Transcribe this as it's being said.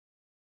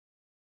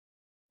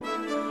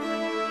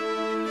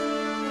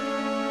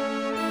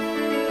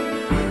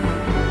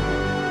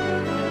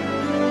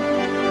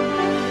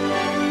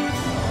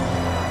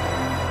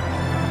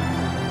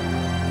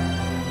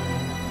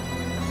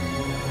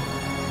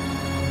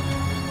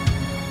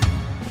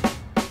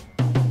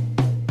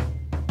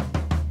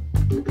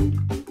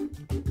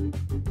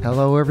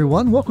Hello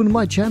everyone, welcome to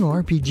my channel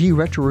RPG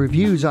Retro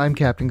Reviews. I'm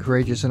Captain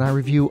Courageous and I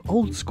review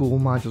old school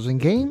modules and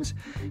games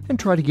and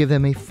try to give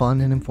them a fun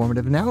and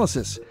informative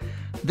analysis.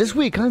 This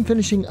week I'm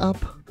finishing up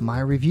my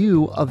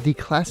review of the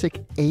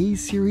classic A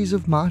series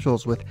of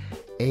modules with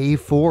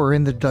A4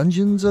 in the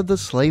Dungeons of the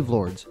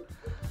Slavelords.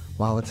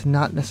 While it's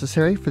not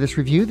necessary for this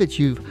review that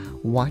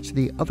you've watched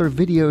the other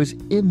videos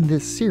in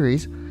this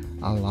series,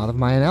 a lot of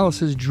my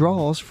analysis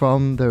draws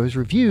from those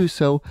reviews,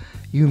 so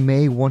you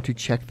may want to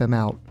check them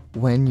out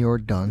when you're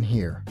done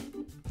here.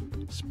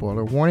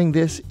 Spoiler warning,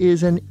 this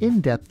is an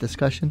in-depth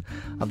discussion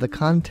of the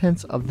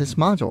contents of this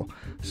module,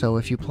 so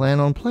if you plan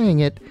on playing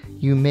it,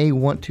 you may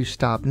want to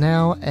stop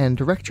now and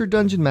direct your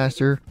Dungeon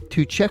Master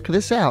to check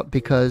this out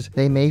because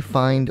they may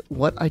find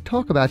what I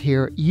talk about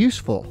here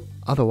useful.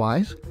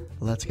 Otherwise,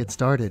 let's get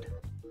started.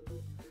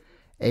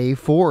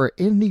 A4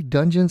 in the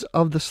Dungeons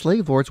of the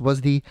Slavelords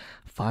was the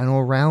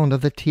final round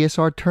of the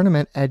TSR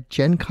tournament at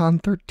Gen Con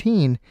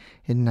 13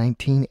 in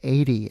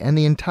 1980, and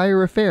the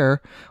entire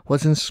affair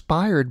was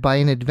inspired by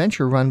an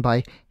adventure run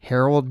by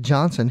Harold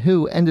Johnson,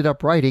 who ended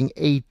up writing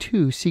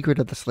A2 Secret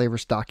of the Slaver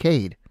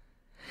Stockade.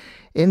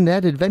 In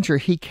that adventure,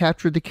 he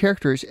captured the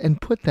characters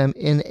and put them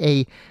in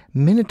a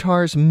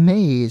Minotaur's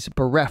maze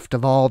bereft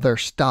of all their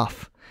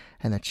stuff,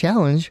 and the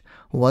challenge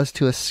was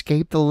to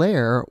escape the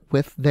lair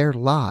with their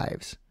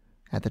lives.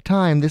 At the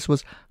time, this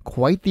was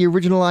quite the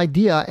original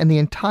idea, and the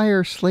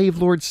entire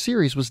Slavelords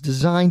series was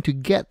designed to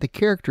get the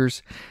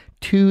characters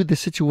to the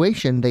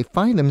situation they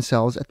find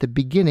themselves at the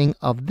beginning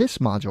of this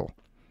module.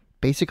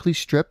 Basically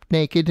stripped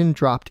naked and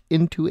dropped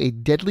into a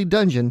deadly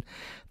dungeon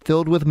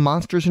filled with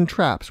monsters and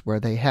traps where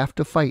they have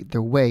to fight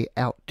their way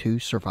out to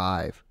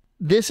survive.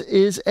 This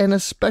is an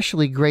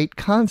especially great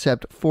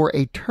concept for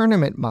a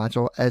tournament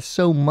module, as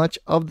so much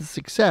of the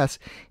success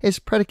is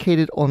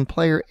predicated on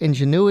player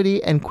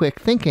ingenuity and quick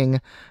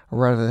thinking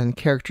rather than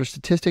character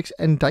statistics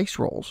and dice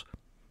rolls.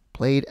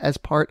 Played as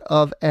part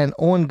of an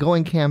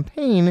ongoing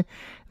campaign,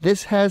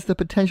 this has the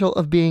potential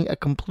of being a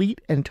complete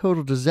and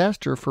total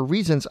disaster for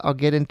reasons I'll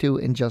get into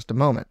in just a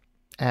moment.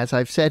 As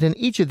I've said in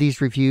each of these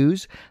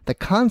reviews, the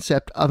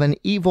concept of an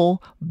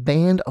evil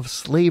band of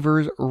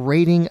slavers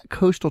raiding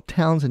coastal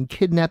towns and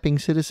kidnapping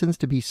citizens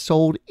to be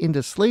sold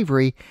into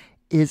slavery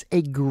is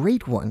a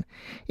great one.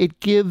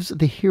 It gives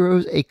the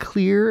heroes a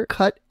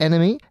clear-cut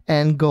enemy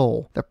and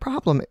goal. The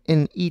problem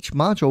in each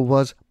module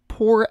was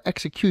poor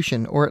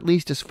execution, or at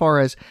least as far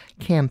as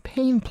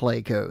campaign play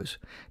goes,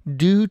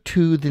 due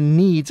to the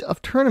needs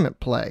of tournament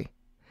play.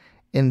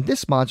 In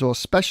this module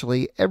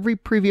especially, every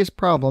previous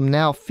problem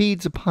now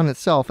feeds upon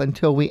itself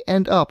until we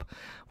end up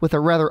with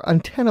a rather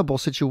untenable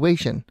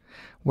situation,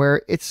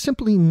 where it's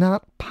simply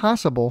not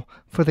possible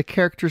for the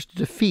characters to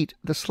defeat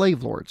the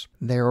Slavelords.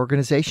 Their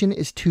organization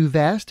is too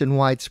vast and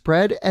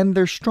widespread, and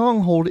their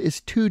stronghold is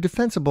too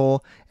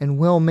defensible and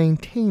well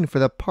maintained for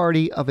the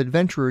party of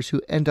adventurers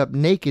who end up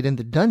naked in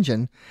the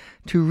dungeon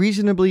to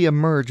reasonably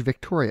emerge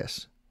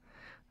victorious.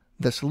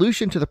 The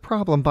solution to the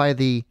problem by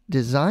the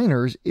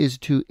designers is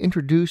to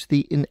introduce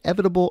the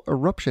inevitable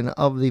eruption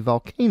of the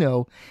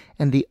volcano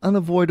and the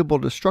unavoidable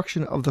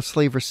destruction of the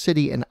slaver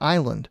city and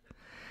island.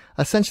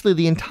 Essentially,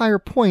 the entire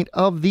point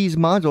of these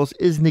modules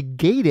is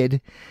negated,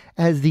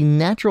 as the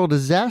natural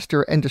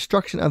disaster and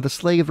destruction of the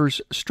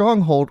slavers'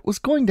 stronghold was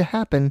going to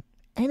happen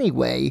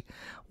anyway,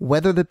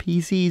 whether the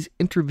PCs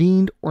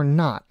intervened or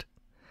not.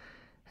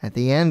 At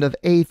the end of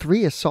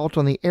A3 Assault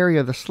on the area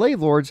of the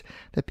Slavelords,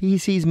 the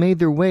PCs made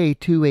their way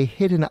to a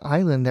hidden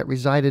island that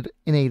resided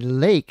in a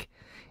lake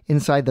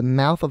inside the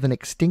mouth of an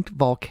extinct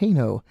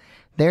volcano.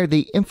 There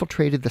they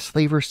infiltrated the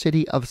slaver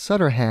city of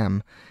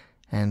Sutterham,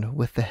 and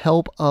with the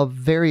help of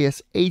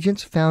various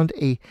agents found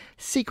a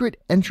secret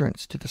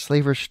entrance to the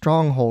slavers'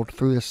 stronghold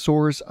through the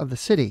sewers of the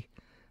city.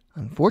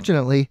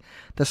 Unfortunately,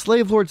 the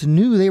Slavelords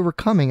knew they were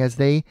coming, as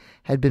they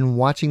had been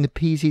watching the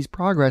PC's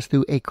progress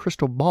through a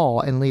crystal ball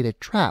and laid a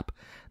trap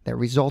that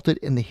resulted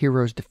in the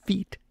hero's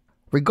defeat.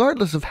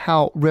 Regardless of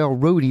how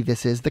railroady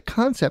this is, the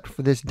concept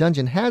for this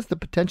dungeon has the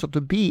potential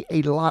to be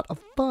a lot of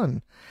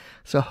fun,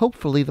 so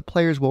hopefully the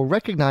players will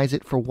recognize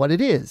it for what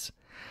it is.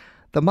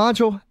 The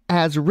module,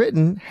 as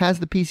written, has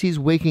the PCs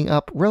waking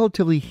up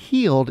relatively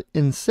healed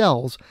in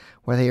cells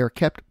where they are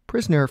kept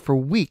prisoner for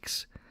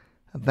weeks.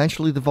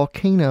 Eventually, the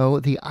volcano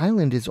the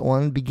island is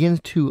on begins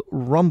to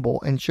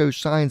rumble and show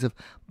signs of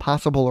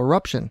possible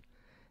eruption.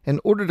 In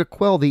order to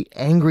quell the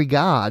angry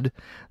god,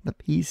 the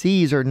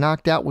PCs are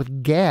knocked out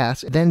with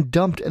gas, then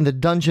dumped in the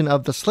dungeon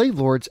of the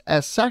Slavelords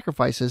as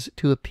sacrifices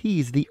to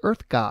appease the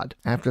earth god.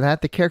 After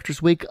that, the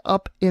characters wake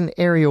up in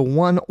Area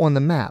 1 on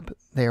the map.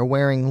 They are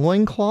wearing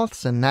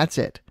loincloths, and that's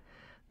it.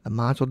 The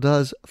module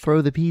does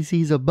throw the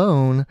PCs a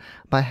bone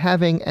by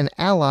having an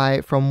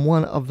ally from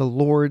one of the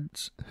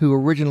lords who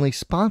originally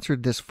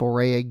sponsored this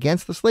foray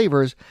against the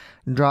slavers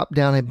drop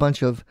down a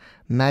bunch of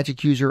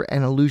magic user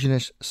and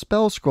illusionist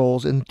spell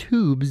scrolls in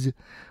tubes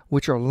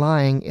which are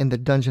lying in the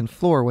dungeon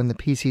floor when the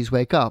PCs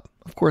wake up.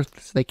 Of course,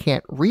 they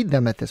can't read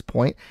them at this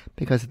point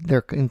because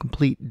they're in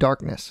complete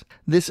darkness.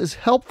 This is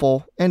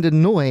helpful and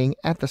annoying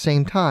at the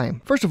same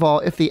time. First of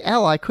all, if the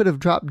ally could have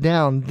dropped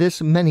down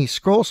this many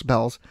scroll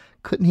spells,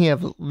 couldn't he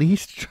have at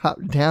least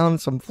dropped down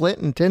some flint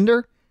and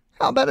tinder?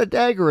 How about a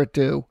dagger or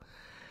two?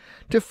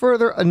 To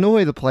further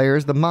annoy the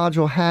players, the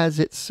module has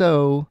it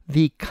so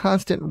the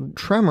constant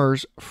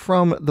tremors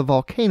from the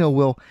volcano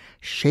will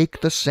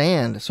shake the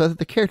sand so that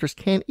the characters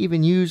can't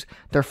even use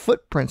their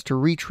footprints to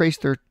retrace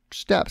their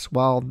steps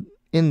while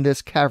in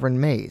this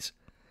cavern maze.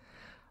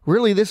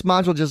 Really, this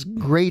module just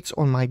grates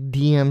on my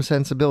DM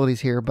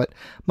sensibilities here, but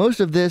most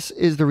of this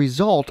is the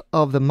result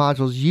of the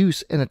module's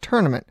use in a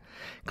tournament.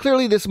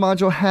 Clearly, this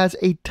module has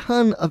a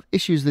ton of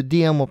issues the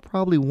DM will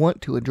probably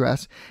want to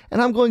address,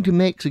 and I'm going to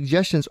make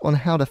suggestions on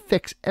how to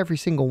fix every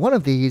single one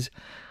of these.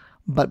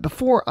 But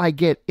before I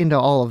get into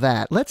all of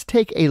that, let's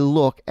take a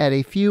look at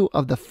a few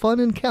of the fun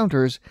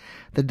encounters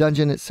the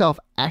dungeon itself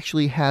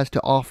actually has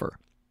to offer.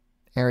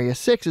 Area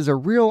 6 is a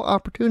real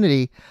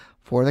opportunity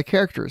for the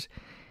characters.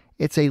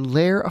 It's a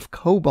lair of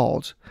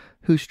kobolds,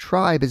 whose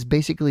tribe is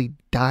basically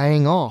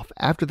dying off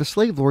after the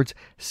Slavelords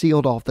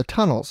sealed off the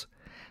tunnels.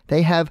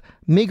 They have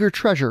meager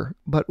treasure,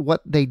 but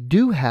what they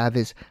do have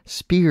is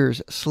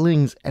spears,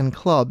 slings, and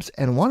clubs,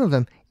 and one of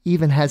them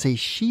even has a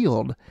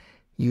shield.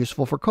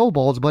 Useful for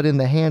kobolds, but in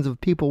the hands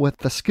of people with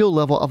the skill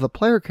level of the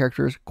player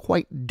characters,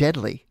 quite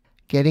deadly.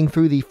 Getting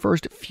through the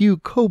first few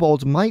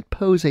kobolds might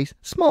pose a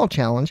small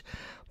challenge,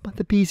 but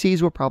the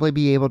PCs will probably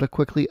be able to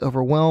quickly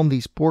overwhelm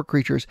these poor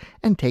creatures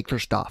and take their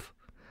stuff.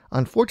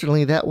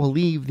 Unfortunately, that will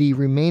leave the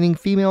remaining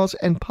females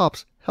and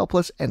pups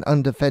helpless and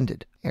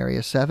undefended.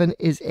 Area 7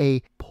 is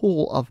a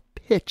pool of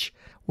pitch,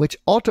 which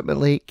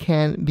ultimately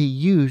can be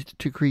used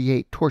to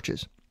create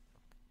torches.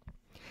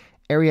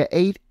 Area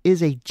 8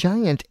 is a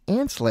giant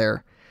ants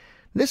lair.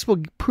 This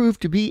will prove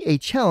to be a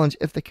challenge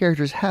if the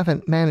characters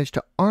haven't managed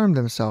to arm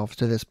themselves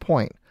to this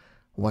point.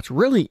 What's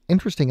really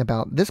interesting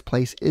about this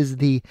place is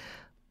the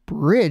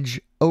bridge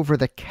over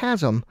the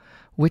chasm,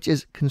 which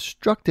is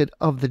constructed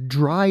of the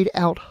dried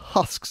out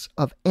husks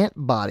of ant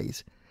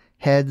bodies.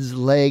 Heads,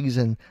 legs,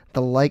 and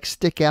the like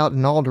stick out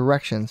in all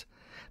directions.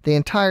 The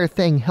entire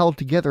thing held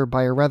together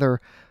by a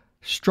rather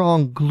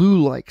strong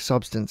glue-like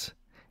substance.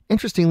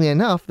 Interestingly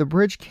enough, the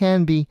bridge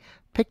can be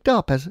picked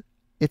up as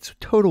its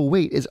total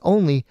weight is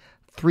only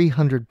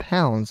 300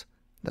 pounds.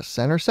 The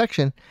center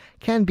section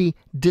can be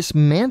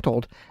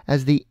dismantled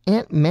as the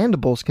ant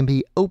mandibles can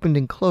be opened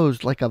and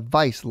closed like a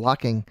vise,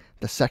 locking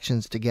the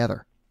sections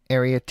together.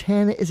 Area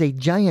 10 is a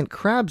giant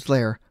crab's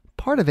lair,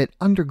 part of it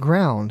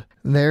underground.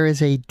 There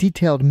is a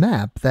detailed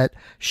map that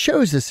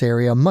shows this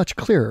area much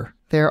clearer.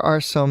 There are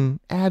some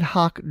ad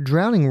hoc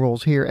drowning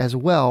rules here as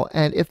well,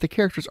 and if the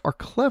characters are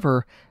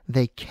clever,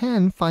 they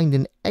can find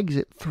an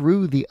exit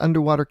through the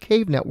underwater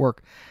cave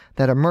network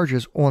that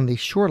emerges on the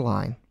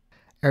shoreline.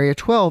 Area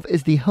 12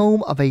 is the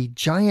home of a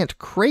giant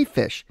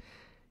crayfish.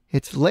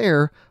 Its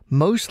lair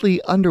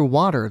mostly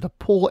underwater. The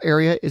pool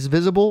area is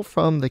visible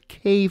from the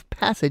cave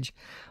passage,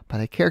 but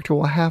a character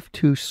will have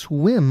to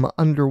swim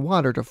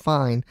underwater to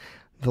find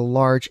the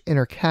large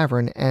inner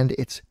cavern and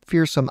its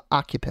fearsome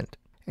occupant.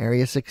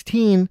 Area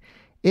 16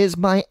 is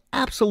my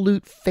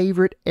absolute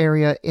favorite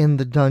area in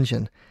the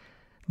dungeon.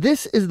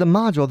 This is the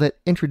module that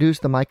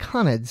introduced the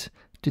Myconids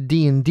to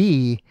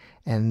D&D,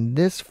 and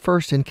this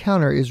first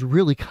encounter is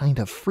really kind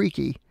of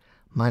freaky.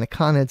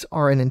 Myconids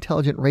are an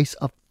intelligent race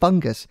of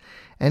fungus,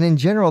 and in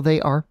general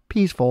they are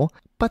peaceful,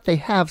 but they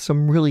have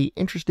some really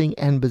interesting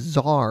and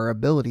bizarre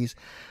abilities,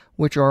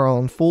 which are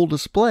on full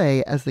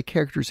display as the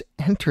characters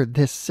enter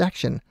this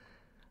section.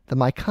 The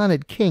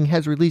Myconid King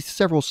has released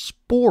several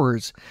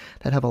spores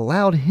that have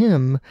allowed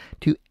him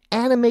to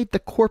animate the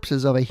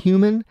corpses of a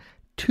human,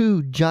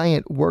 2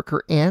 giant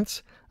worker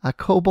ants, a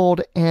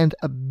kobold, and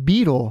a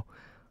beetle.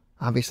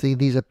 Obviously,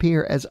 these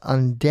appear as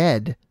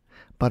undead,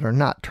 but are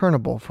not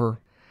turnable. For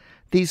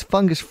these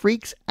fungus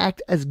freaks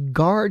act as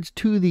guards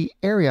to the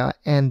area,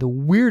 and the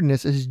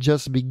weirdness is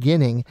just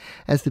beginning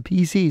as the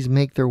PCs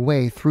make their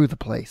way through the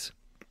place.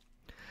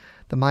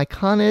 The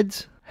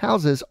Myconids'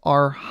 houses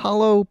are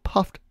hollow,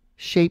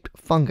 puffed-shaped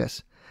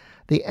fungus.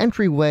 The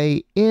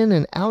entryway in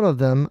and out of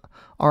them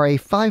are a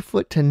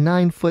 5-foot to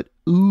 9-foot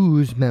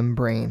ooze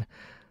membrane,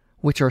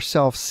 which are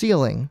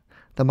self-sealing.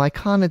 The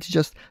Myconids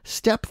just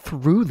step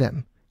through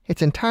them.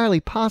 It's entirely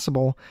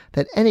possible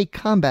that any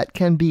combat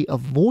can be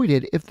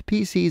avoided if the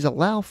PCs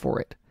allow for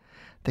it.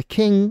 The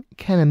king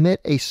can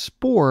emit a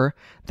spore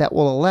that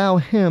will allow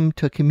him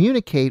to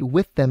communicate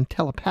with them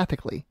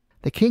telepathically.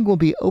 The king will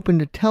be open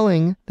to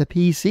telling the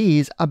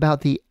PCs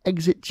about the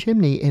exit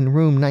chimney in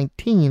room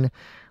 19,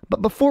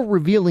 but before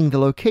revealing the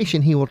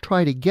location, he will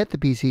try to get the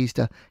PCs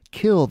to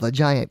kill the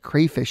giant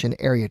crayfish in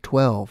Area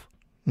 12.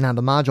 Now,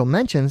 the module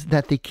mentions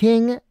that the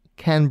king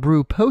can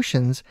brew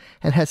potions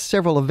and has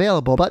several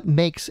available, but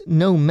makes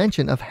no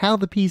mention of how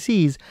the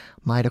PCs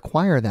might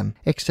acquire them,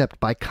 except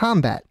by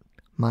combat.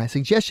 My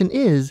suggestion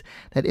is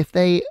that if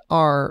they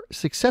are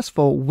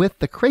successful with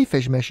the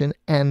crayfish mission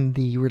and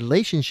the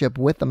relationship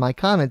with the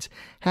Myconids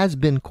has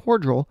been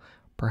cordial,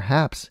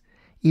 perhaps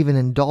even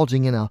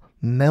indulging in a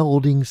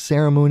melding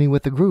ceremony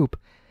with the group,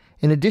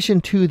 in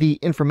addition to the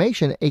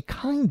information, a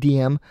kind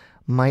DM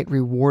might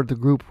reward the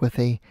group with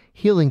a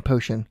healing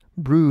potion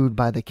brewed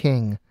by the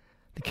king.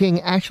 The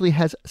king actually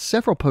has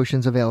several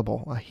potions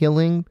available: a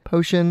healing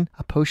potion,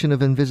 a potion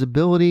of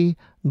invisibility,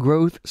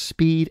 growth,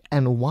 speed,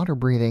 and water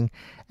breathing,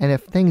 and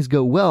if things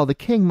go well, the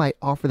king might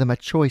offer them a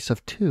choice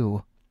of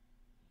 2.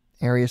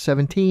 Area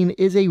 17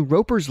 is a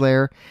roper's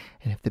lair,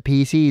 and if the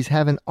PCs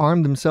haven't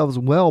armed themselves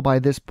well by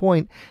this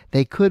point,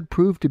 they could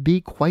prove to be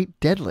quite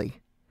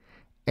deadly.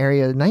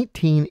 Area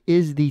 19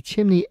 is the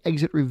chimney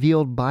exit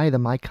revealed by the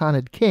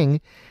Myconid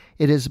king.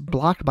 It is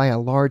blocked by a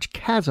large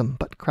chasm,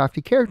 but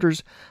crafty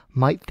characters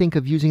might think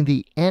of using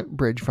the ant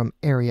bridge from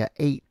Area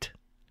 8.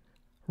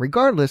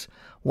 Regardless,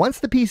 once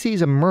the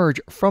PCs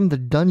emerge from the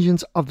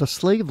dungeons of the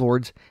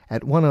Slavelords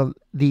at one of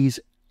these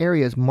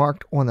areas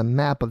marked on the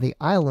map of the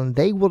island,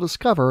 they will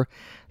discover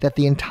that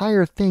the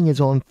entire thing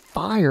is on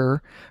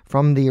fire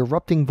from the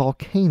erupting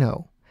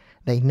volcano.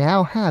 They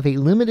now have a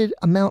limited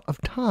amount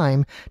of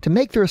time to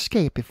make their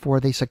escape before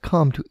they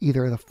succumb to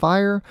either the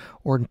fire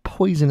or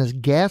poisonous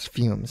gas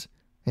fumes.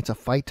 It's a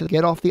fight to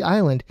get off the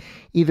island,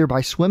 either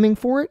by swimming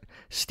for it,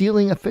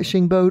 stealing a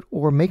fishing boat,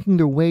 or making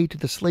their way to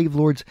the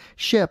Slavelords'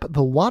 ship,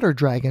 the Water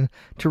Dragon,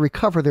 to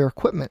recover their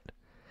equipment.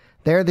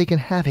 There they can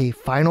have a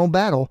final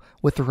battle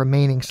with the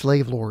remaining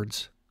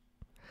Slavelords.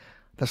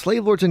 The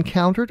Slavelords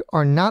encountered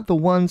are not the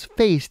ones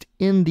faced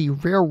in the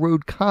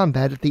railroad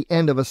combat at the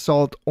end of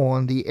Assault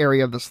on the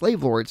area of the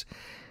Slavelords.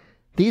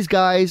 These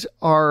guys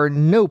are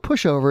no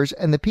pushovers,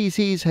 and the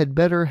PCs had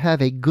better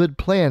have a good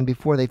plan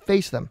before they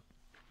face them.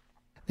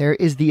 There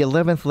is the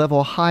 11th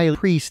level High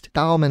Priest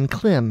Dalman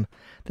Klim,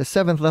 the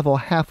 7th level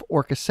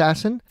Half-Orc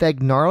Assassin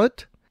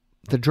Thegnarlet,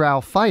 the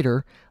Drow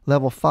Fighter,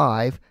 level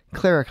 5,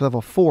 Cleric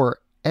level 4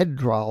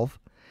 Edralv,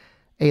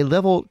 a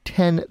level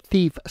 10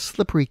 Thief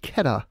Slippery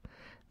Ketta,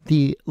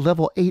 the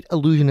level 8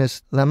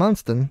 Illusionist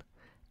Lamonston,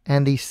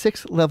 and the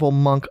 6th level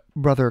Monk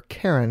Brother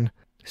Karen.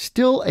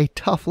 Still a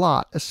tough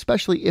lot,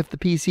 especially if the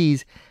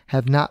PCs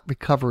have not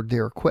recovered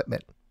their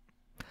equipment.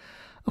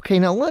 Okay,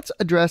 now let's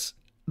address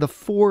the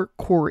 4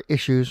 core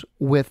issues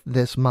with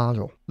this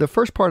module. The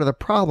first part of the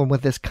problem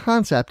with this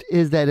concept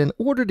is that in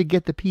order to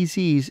get the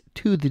PCs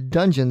to the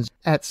dungeons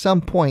at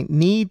some point,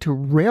 need to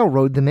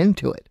railroad them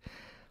into it,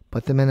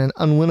 put them in an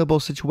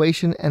unwinnable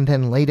situation, and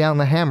then lay down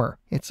the hammer.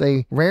 It's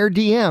a rare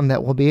DM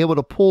that will be able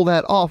to pull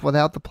that off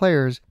without the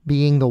players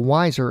being the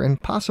wiser and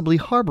possibly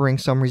harboring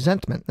some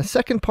resentment. The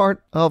second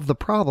part of the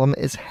problem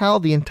is how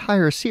the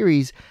entire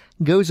series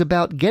goes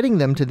about getting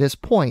them to this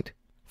point.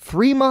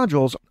 3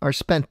 modules are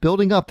spent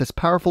building up this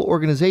powerful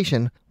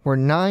organization where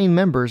 9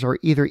 members are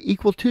either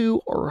equal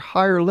to or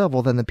higher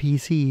level than the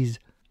PCs.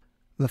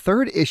 The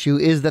third issue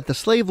is that the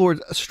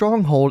Slavelords'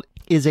 stronghold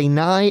is a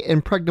nigh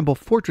impregnable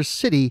fortress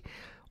city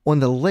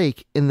on the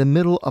lake in the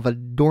middle of a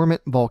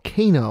dormant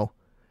volcano.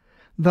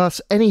 Thus,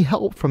 any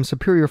help from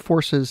superior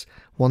forces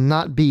will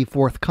not be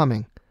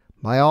forthcoming.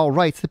 By all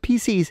rights, the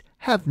PCs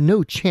have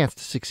no chance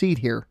to succeed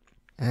here.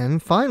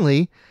 And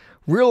finally,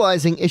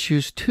 realizing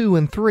issues 2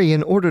 and 3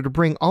 in order to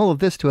bring all of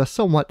this to a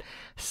somewhat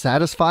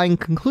satisfying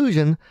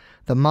conclusion,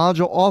 the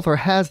module author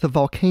has the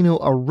volcano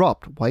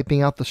erupt,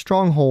 wiping out the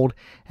stronghold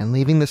and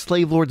leaving the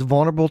Slavelords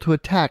vulnerable to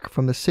attack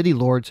from the City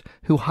Lords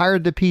who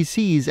hired the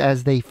PCs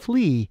as they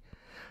flee.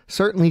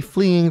 Certainly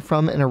fleeing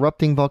from an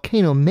erupting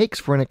volcano makes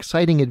for an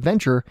exciting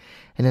adventure,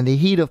 and in the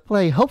heat of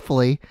play,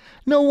 hopefully,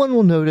 no one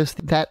will notice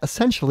that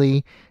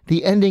essentially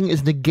the ending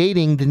is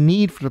negating the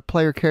need for the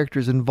player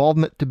character's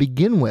involvement to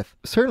begin with.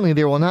 Certainly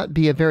there will not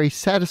be a very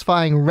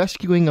satisfying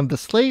rescuing of the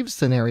slaves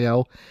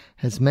scenario,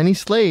 as many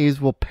slaves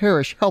will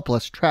perish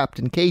helpless trapped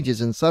in cages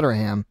in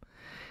Sutterham.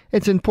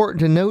 It's important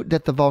to note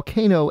that the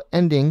volcano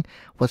ending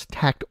was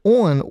tacked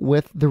on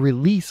with the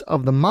release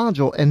of the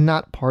module and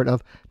not part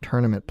of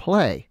tournament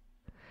play.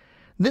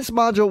 This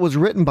module was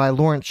written by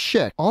Lawrence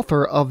Schick,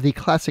 author of the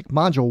classic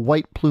module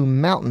White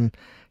Plume Mountain.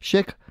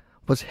 Schick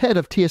was head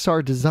of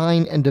TSR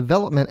design and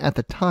development at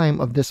the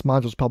time of this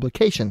module's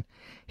publication.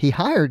 He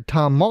hired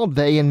Tom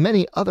Maldvey and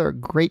many other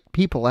great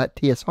people at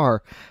TSR,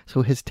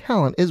 so his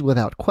talent is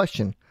without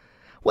question.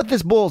 What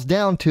this boils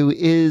down to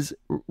is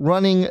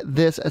running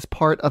this as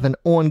part of an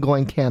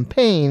ongoing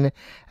campaign,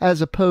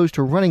 as opposed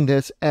to running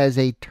this as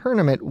a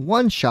tournament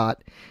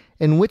one-shot,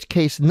 in which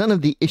case none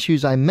of the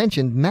issues I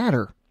mentioned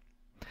matter.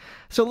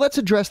 So let's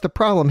address the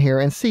problem here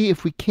and see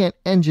if we can't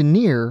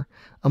engineer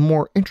a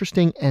more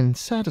interesting and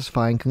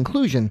satisfying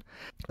conclusion.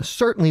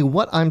 Certainly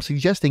what I'm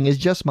suggesting is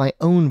just my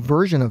own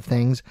version of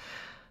things,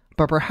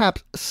 but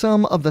perhaps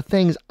some of the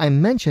things I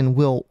mention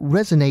will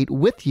resonate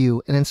with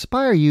you and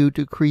inspire you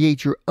to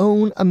create your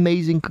own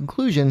amazing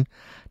conclusion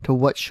to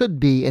what should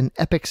be an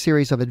epic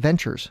series of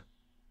adventures.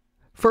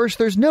 First,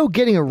 there's no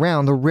getting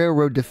around the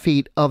railroad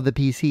defeat of the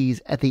PCs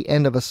at the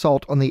end of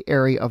Assault on the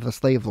area of the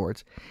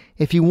Slavelords,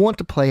 if you want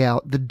to play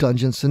out the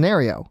dungeon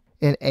scenario.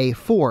 In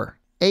A4,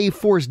 A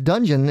forced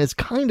dungeon is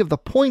kind of the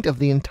point of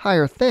the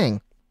entire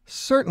thing.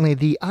 Certainly,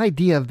 the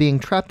idea of being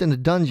trapped in a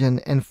dungeon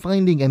and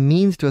finding a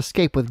means to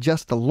escape with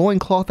just the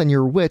loincloth and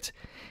your wits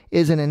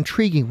is an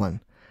intriguing one.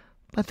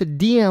 But the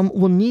DM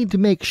will need to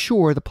make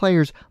sure the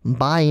players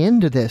buy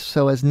into this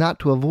so as not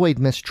to avoid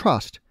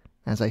mistrust.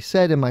 As I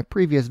said in my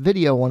previous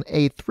video on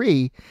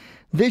A3,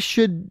 this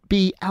should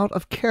be out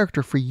of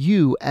character for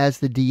you as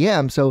the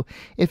DM, so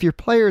if your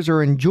players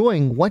are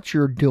enjoying what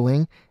you're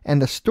doing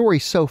and the story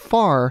so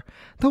far,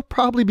 they'll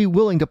probably be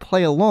willing to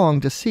play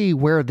along to see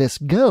where this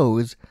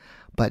goes,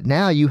 but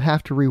now you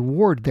have to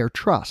reward their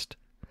trust.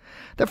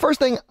 The first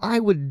thing I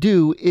would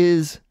do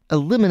is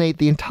eliminate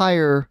the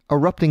entire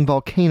erupting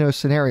volcano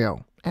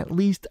scenario, at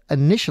least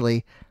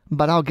initially,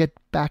 but I'll get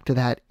back to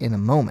that in a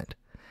moment.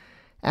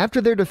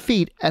 After their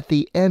defeat at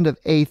the end of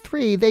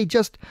A3, they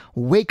just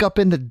wake up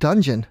in the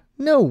dungeon.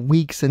 No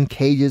weeks in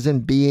cages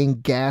and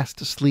being gassed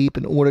to sleep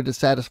in order to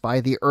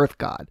satisfy the Earth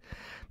God.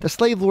 The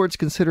Slavelords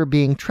consider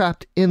being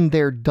trapped in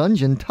their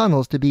dungeon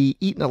tunnels to be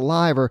eaten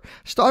alive or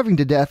starving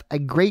to death a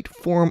great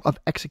form of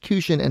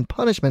execution and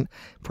punishment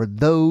for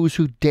those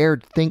who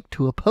dared think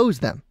to oppose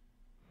them.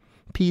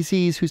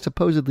 PCs who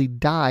supposedly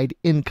died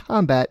in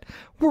combat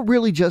were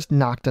really just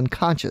knocked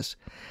unconscious.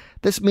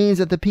 This means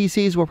that the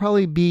PCs will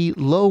probably be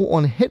low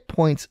on hit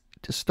points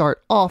to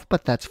start off,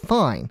 but that's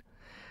fine.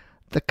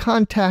 The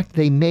contact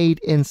they made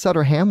in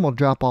Sutterham will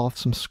drop off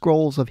some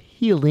scrolls of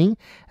healing,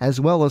 as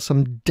well as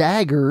some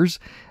daggers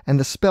and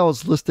the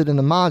spells listed in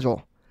the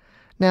module.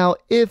 Now,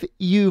 if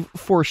you've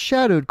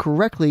foreshadowed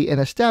correctly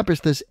and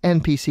established this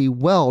NPC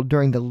well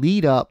during the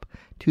lead up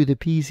to the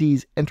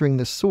PCs entering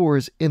the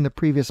sewers in the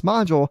previous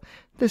module,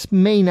 this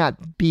may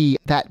not be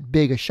that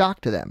big a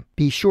shock to them.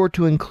 Be sure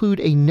to include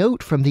a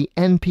note from the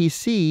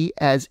NPC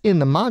as in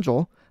the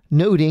module,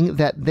 noting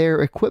that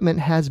their equipment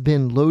has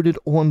been loaded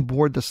on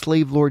board the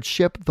Slavelord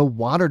ship, the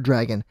Water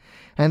Dragon,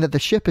 and that the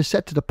ship is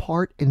set to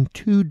depart in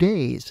 2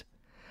 days,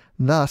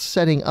 thus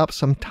setting up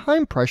some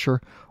time pressure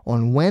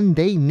on when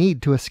they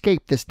need to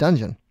escape this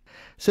dungeon.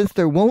 Since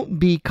there won't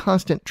be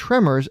constant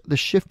tremors, the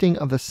shifting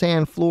of the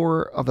sand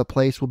floor of the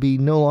place will be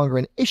no longer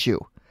an issue.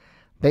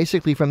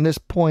 Basically, from this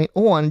point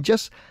on,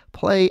 just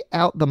play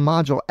out the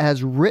module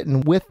as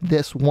written with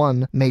this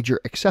one major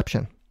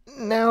exception.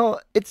 Now,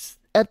 it's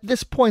at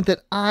this point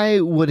that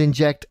I would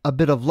inject a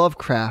bit of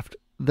Lovecraft,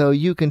 though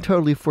you can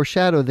totally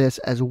foreshadow this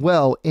as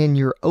well in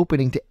your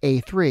opening to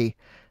A3.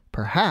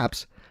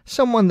 Perhaps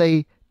someone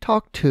they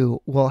talk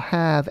to will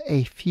have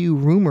a few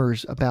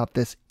rumors about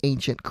this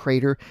ancient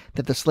crater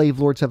that the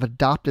Slavelords have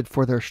adopted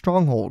for their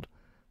stronghold.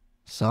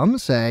 Some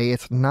say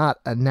it's not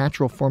a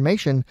natural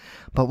formation,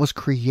 but was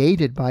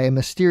created by a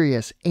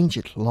mysterious,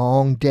 ancient,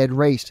 long-dead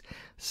race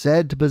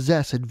said to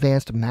possess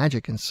advanced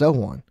magic and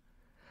so on.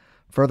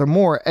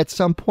 Furthermore, at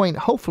some point,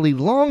 hopefully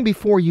long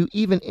before you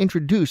even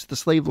introduce the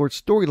Slavelord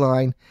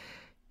storyline,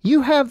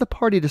 you have the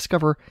party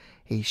discover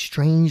a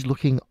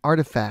strange-looking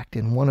artifact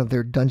in one of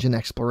their dungeon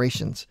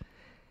explorations.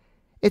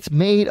 It's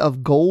made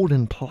of gold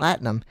and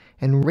platinum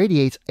and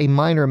radiates a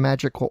minor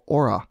magical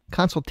aura.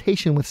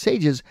 Consultation with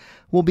sages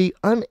will be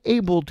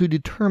unable to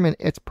determine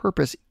its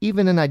purpose.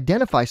 Even an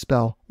identify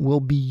spell will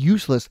be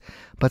useless,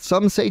 but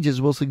some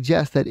sages will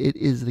suggest that it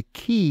is the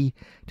key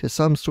to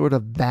some sort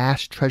of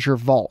vast treasure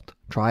vault.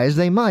 Try as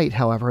they might,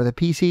 however, the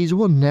PCs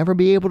will never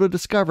be able to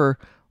discover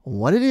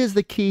what it is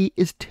the key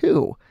is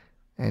to.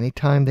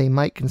 Anytime they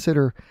might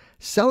consider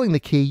selling the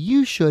key,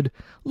 you should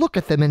look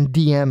at them in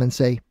DM and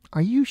say,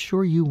 "Are you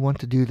sure you want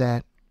to do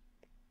that?"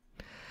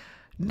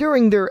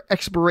 During their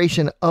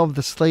exploration of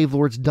the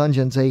Slavelord's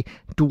dungeons, a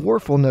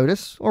dwarf will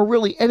notice, or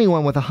really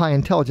anyone with a high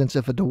intelligence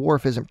if a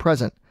dwarf isn't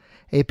present,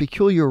 a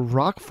peculiar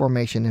rock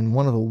formation in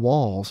one of the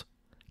walls.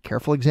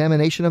 Careful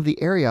examination of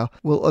the area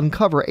will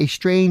uncover a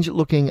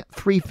strange-looking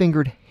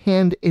three-fingered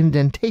hand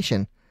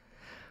indentation.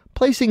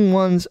 Placing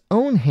one's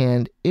own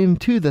hand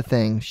into the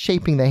thing,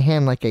 shaping the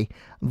hand like a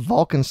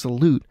Vulcan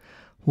salute,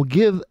 will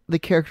give the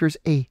characters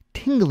a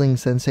tingling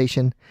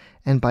sensation,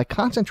 and by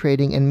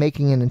concentrating and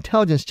making an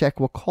intelligence check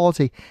will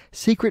cause a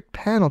secret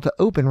panel to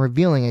open,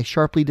 revealing a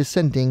sharply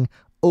descending,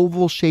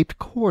 oval-shaped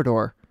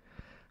corridor.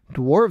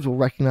 Dwarves will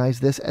recognize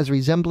this as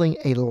resembling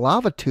a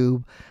lava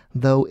tube,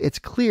 though it's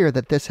clear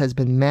that this has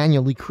been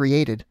manually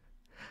created.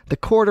 The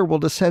corridor will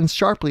descend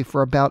sharply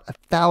for about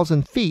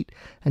 1,000 feet,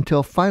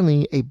 until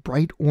finally a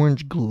bright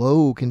orange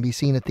glow can be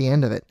seen at the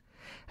end of it.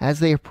 As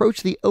they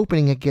approach the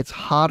opening, it gets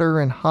hotter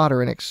and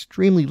hotter and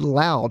extremely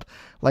loud,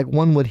 like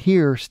one would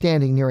hear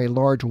standing near a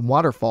large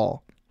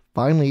waterfall.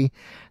 Finally,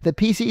 the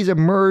PCs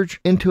emerge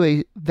into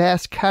a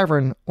vast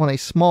cavern on a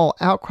small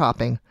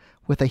outcropping,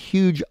 with a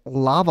huge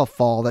lava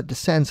fall that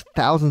descends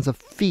thousands of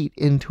feet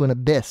into an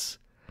abyss.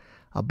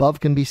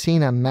 Above can be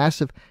seen a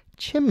massive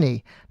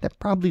chimney that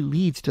probably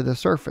leads to the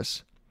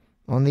surface.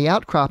 On the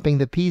outcropping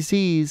the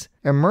PCs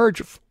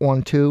emerge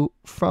onto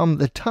from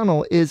the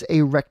tunnel is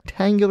a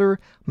rectangular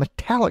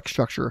metallic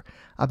structure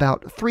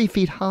about 3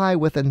 feet high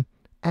with an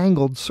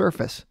angled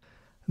surface.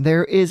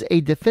 There is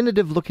a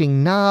definitive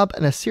looking knob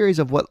and a series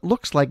of what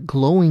looks like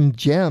glowing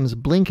gems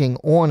blinking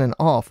on and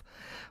off.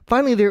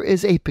 Finally, there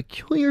is a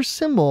peculiar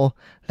symbol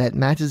that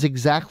matches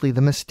exactly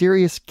the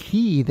mysterious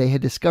key they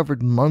had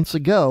discovered months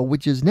ago,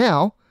 which is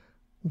now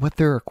with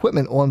their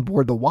equipment on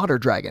board the water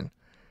dragon.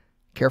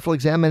 Careful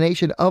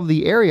examination of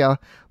the area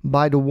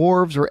by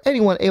dwarves or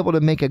anyone able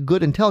to make a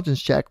good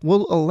intelligence check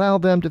will allow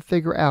them to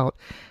figure out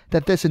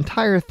that this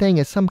entire thing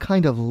is some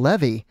kind of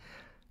levee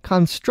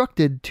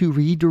constructed to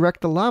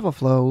redirect the lava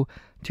flow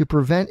to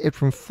prevent it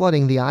from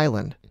flooding the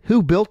island.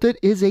 Who built it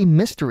is a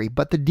mystery,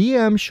 but the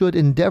DM should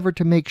endeavor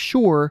to make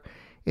sure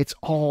it's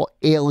all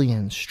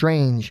alien,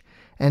 strange,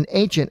 and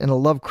ancient in a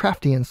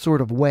Lovecraftian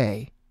sort of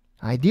way.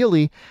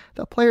 Ideally,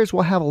 the players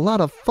will have a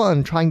lot of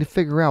fun trying to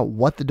figure out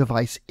what the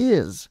device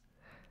is.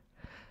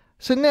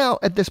 So now,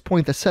 at this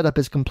point, the setup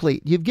is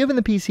complete. You've given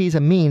the PCs a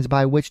means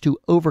by which to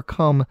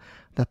overcome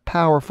the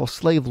powerful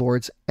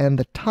Slavelords, and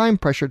the time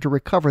pressure to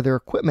recover their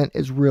equipment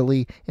is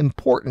really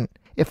important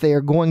if they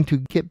are going to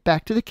get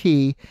back to the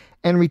key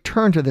and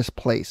return to this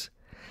place.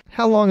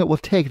 How long it will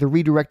take the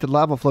redirected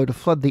lava flow to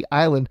flood the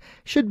island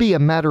should be a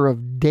matter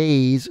of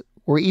days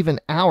or even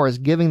hours,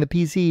 giving the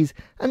PCs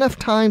enough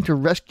time to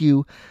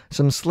rescue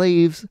some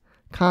slaves,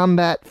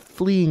 combat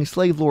fleeing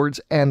Slavelords,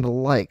 and the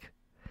like.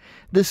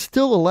 This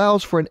still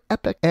allows for an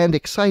epic and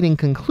exciting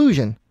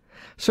conclusion.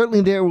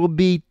 Certainly there will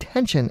be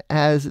tension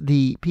as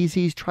the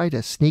PCs try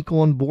to sneak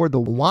on board the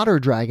water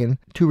dragon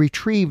to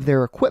retrieve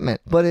their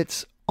equipment, but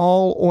it's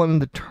all on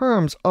the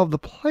terms of the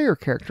player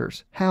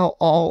characters. How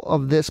all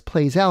of this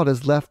plays out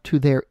is left to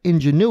their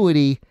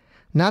ingenuity,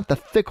 not the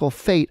fickle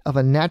fate of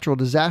a natural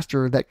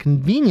disaster that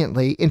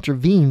conveniently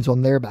intervenes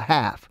on their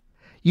behalf.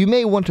 You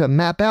may want to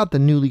map out the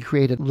newly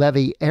created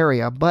levee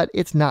area, but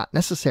it's not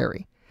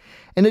necessary.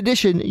 In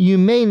addition, you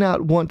may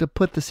not want to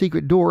put the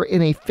secret door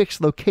in a fixed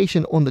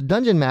location on the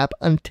dungeon map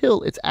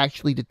until it's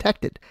actually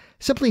detected.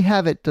 Simply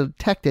have it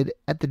detected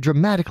at the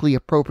dramatically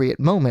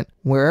appropriate moment,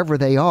 wherever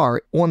they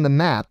are on the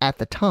map at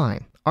the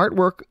time.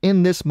 Artwork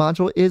in this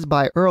module is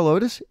by Earl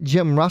Otis,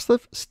 Jim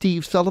Rosliff,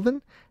 Steve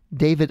Sullivan,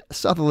 David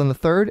Sutherland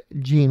III,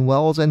 Gene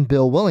Wells, and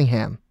Bill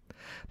Willingham.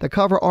 The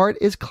cover art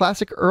is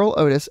classic Earl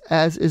Otis,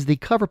 as is the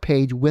cover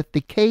page with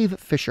the cave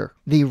fisher.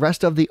 The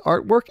rest of the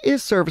artwork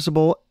is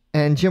serviceable,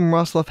 and Jim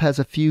Rosliff has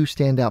a few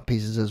standout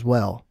pieces as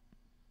well.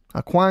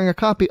 Acquiring a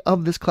copy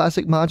of this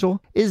classic module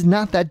is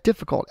not that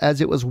difficult,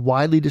 as it was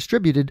widely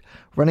distributed,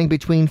 running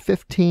between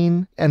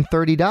 $15 and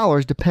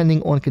 $30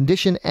 depending on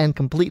condition and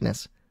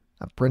completeness.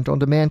 A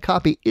print-on-demand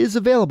copy is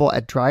available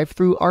at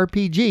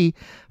DriveThruRPG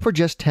for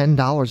just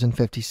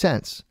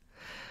 $10.50.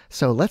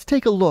 So let's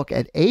take a look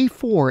at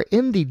A4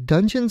 in the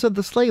Dungeons of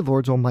the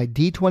Slavelords on my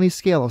D20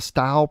 scale of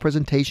style,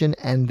 presentation,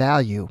 and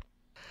value.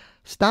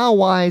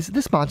 Style-wise,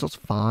 this module's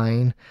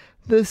fine.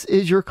 This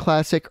is your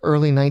classic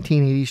early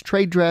 1980s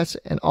trade dress,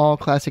 and all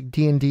classic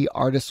D&D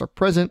artists are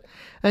present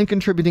and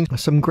contributing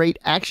some great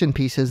action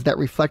pieces that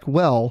reflect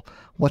well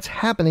what's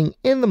happening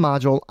in the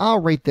module.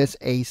 I'll rate this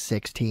a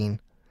 16.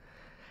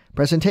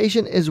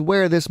 Presentation is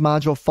where this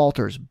module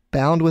falters.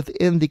 Bound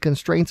within the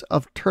constraints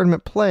of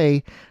tournament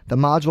play, the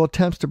module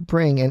attempts to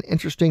bring an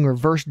interesting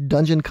reverse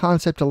dungeon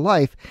concept to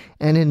life,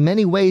 and in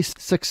many ways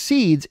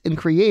succeeds in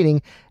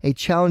creating a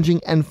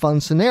challenging and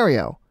fun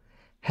scenario.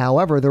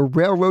 However, the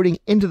railroading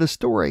into the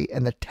story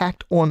and the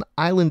tacked-on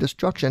island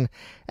destruction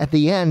at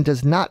the end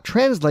does not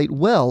translate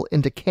well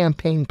into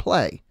campaign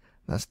play.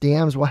 Thus,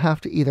 DMs will have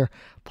to either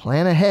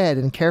plan ahead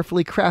and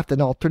carefully craft an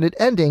alternate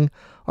ending,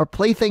 or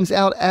play things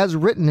out as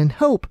written and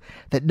hope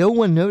that no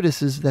one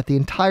notices that the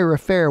entire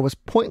affair was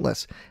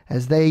pointless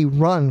as they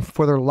run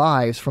for their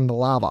lives from the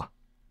lava.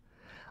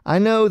 I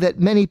know that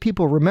many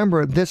people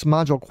remember this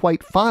module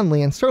quite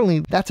fondly, and certainly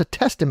that's a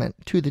testament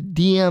to the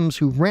DMs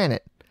who ran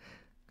it.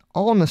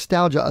 All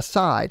nostalgia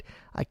aside,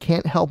 I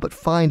can't help but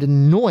find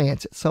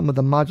annoyance at some of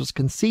the module's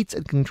conceits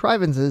and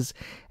contrivances,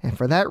 and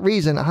for that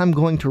reason I'm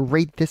going to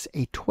rate this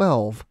a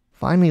 12.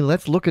 Finally,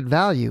 let's look at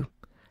value.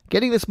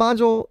 Getting this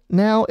module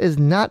now is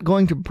not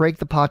going to break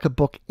the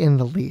pocketbook in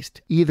the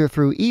least, either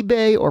through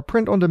eBay or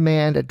print on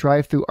demand at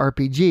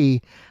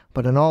DriveThruRPG,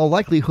 but in all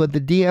likelihood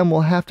the DM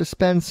will have to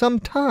spend some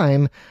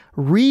time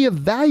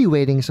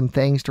re-evaluating some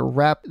things to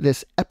wrap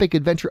this epic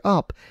adventure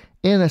up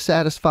in a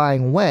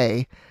satisfying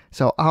way,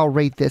 so I'll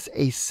rate this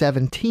a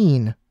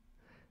 17.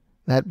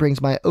 That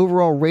brings my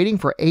overall rating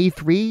for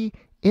A3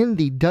 in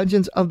the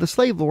Dungeons of the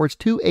Slavelords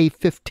to a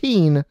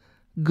 15.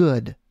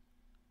 Good.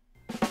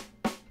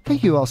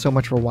 Thank you all so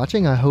much for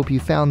watching. I hope you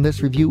found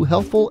this review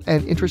helpful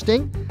and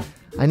interesting.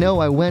 I know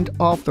I went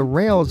off the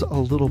rails a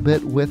little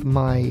bit with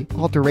my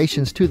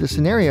alterations to the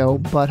scenario,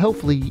 but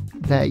hopefully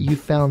that you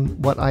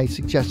found what I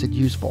suggested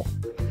useful.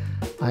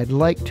 I'd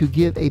like to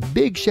give a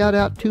big shout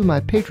out to my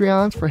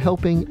Patreons for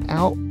helping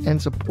out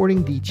and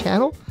supporting the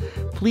channel.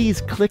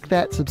 Please click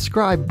that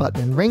subscribe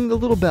button and ring the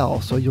little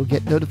bell so you'll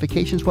get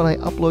notifications when I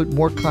upload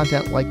more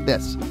content like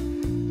this.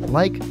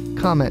 Like,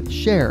 comment,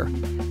 share.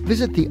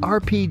 Visit the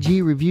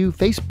RPG Review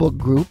Facebook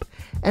group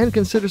and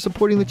consider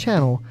supporting the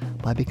channel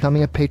by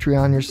becoming a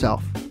Patreon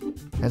yourself.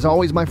 As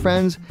always, my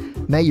friends,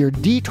 May your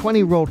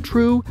D20 roll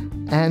true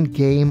and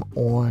game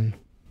on.